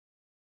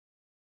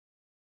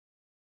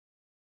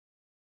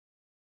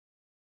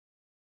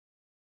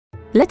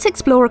Let's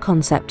explore a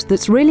concept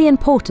that's really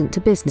important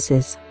to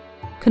businesses: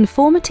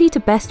 conformity to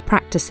best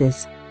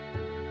practices.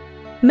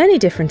 Many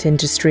different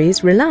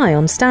industries rely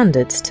on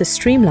standards to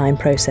streamline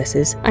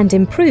processes and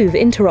improve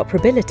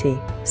interoperability,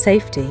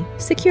 safety,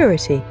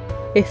 security,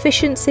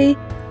 efficiency,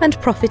 and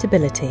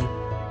profitability.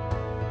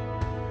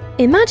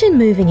 Imagine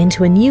moving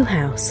into a new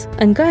house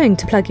and going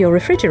to plug your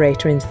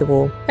refrigerator into the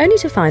wall, only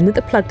to find that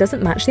the plug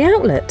doesn't match the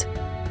outlet.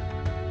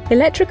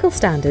 Electrical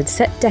standards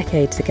set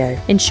decades ago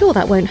ensure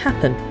that won't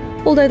happen,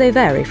 although they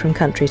vary from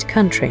country to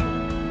country.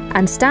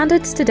 And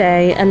standards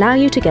today allow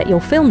you to get your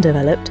film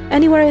developed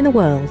anywhere in the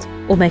world,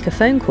 or make a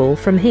phone call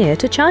from here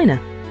to China.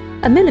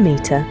 A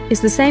millimetre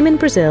is the same in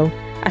Brazil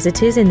as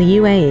it is in the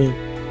UAE,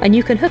 and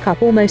you can hook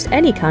up almost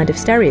any kind of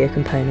stereo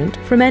component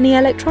from any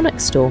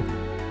electronics store.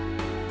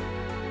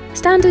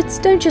 Standards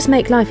don't just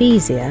make life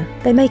easier,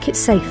 they make it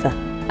safer,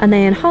 and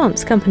they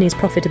enhance companies'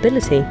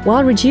 profitability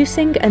while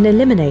reducing and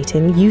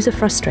eliminating user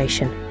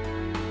frustration.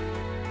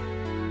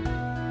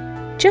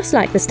 Just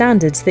like the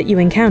standards that you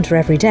encounter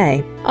every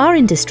day, our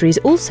industries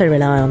also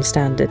rely on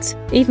standards,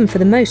 even for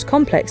the most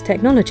complex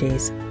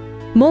technologies.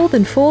 More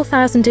than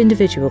 4,000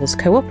 individuals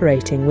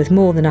cooperating with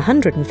more than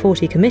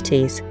 140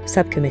 committees,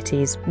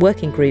 subcommittees,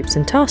 working groups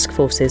and task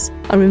forces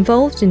are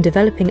involved in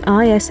developing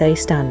ISA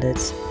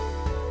standards.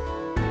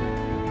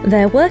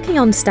 They're working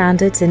on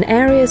standards in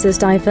areas as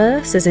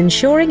diverse as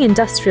ensuring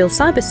industrial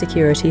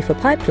cybersecurity for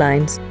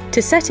pipelines,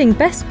 to setting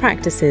best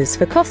practices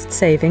for cost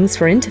savings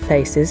for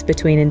interfaces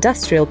between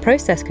industrial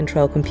process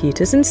control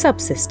computers and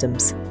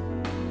subsystems.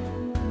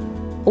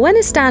 When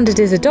a standard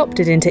is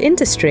adopted into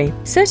industry,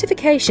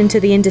 certification to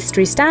the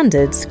industry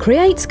standards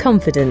creates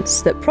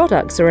confidence that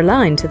products are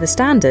aligned to the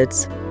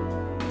standards.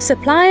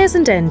 Suppliers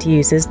and end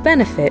users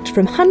benefit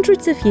from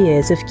hundreds of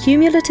years of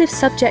cumulative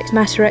subject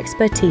matter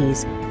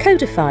expertise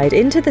codified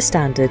into the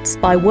standards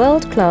by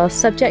world-class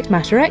subject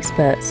matter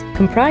experts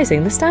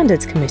comprising the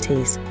standards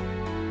committees.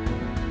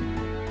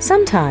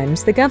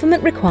 Sometimes the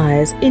government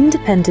requires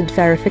independent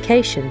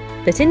verification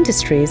that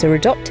industries are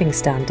adopting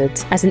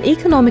standards as an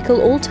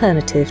economical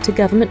alternative to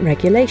government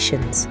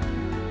regulations.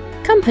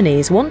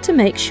 Companies want to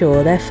make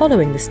sure they're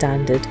following the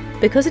standard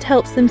because it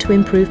helps them to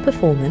improve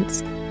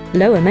performance,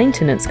 lower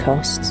maintenance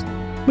costs,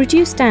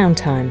 reduce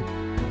downtime,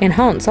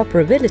 enhance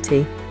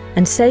operability,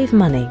 and save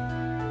money.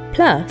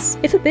 Plus,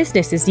 if a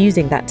business is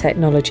using that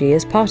technology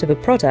as part of a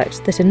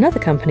product that another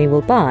company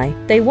will buy,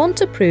 they want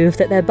to prove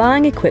that they're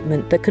buying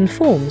equipment that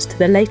conforms to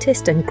the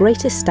latest and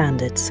greatest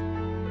standards.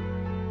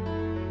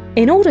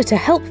 In order to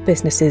help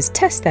businesses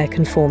test their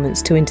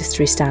conformance to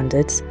industry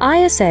standards,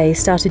 ISA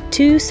started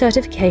two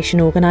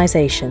certification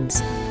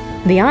organisations: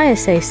 the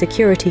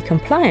ISASecurity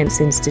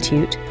Compliance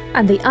Institute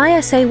and the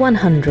ISA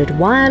 100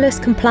 Wireless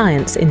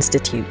Compliance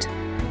Institute.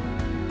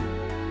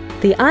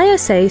 The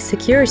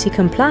ISASecurity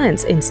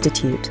Compliance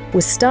Institute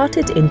was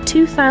started in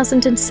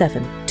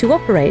 2007 to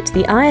operate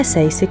the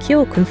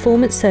ISASecure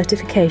Conformance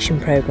certification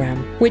program,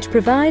 which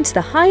provides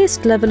the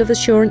highest level of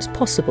assurance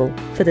possible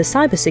for the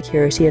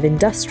cybersecurity of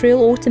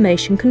industrial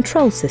automation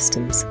control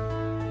systems.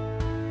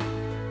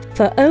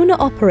 For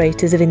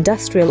owner-operators of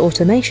industrial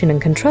automation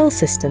and control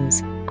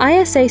systems,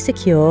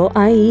 ISASecure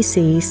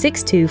IEC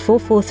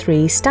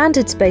 62443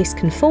 standards-based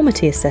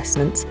conformity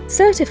assessments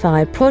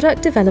certify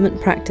product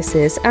development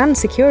practices and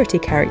security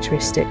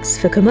characteristics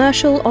for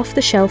commercial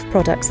off-the-shelf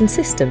products and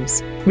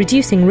systems,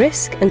 reducing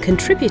risk and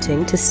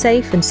contributing to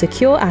safe and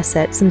secure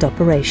assets and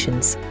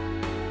operations.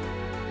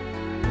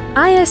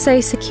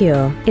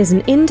 ISASecure is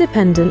an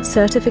independent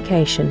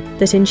certification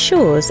that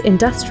ensures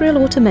industrial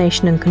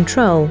automation and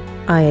control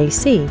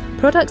 (IAC)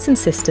 products and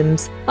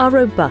systems are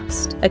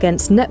robust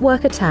against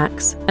network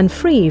attacks and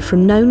free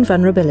from known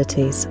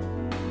vulnerabilities.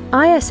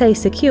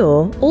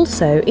 ISASecure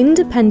also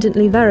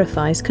independently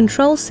verifies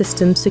control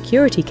system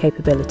security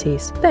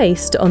capabilities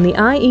based on the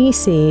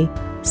IEC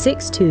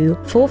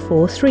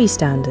 62443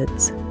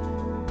 standards.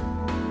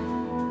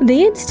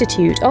 The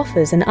Institute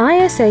offers an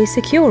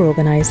ISASecure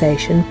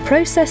organisation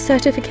process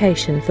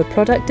certification for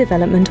product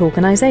development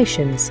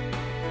organisations.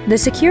 The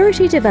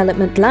Security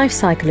Development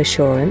Lifecycle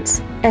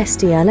Assurance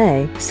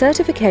 (SDLA)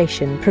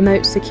 certification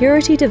promotes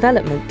security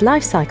development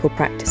lifecycle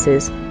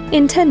practices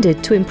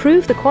intended to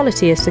improve the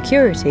quality of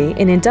security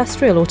in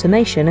industrial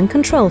automation and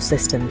control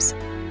systems.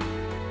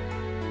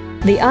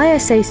 The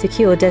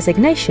ISASecure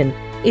designation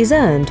is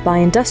earned by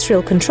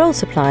industrial control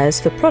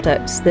suppliers for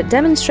products that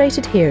demonstrate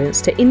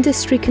adherence to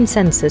industry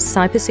consensus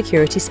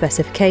cybersecurity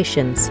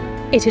specifications.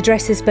 It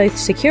addresses both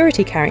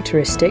security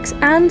characteristics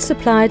and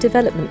supplier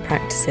development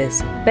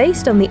practices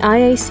based on the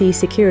IAC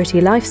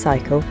security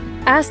lifecycle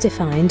as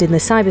defined in the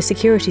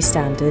cybersecurity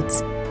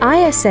standards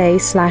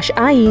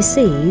ISA/IEC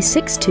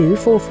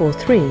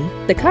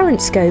 62443. The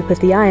current scope of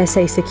the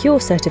ISASecure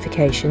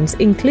certifications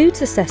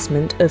includes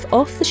assessment of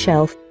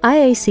off-the-shelf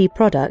IAC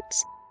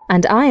products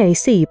and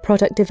IAC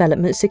product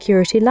development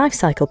security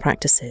lifecycle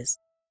practices.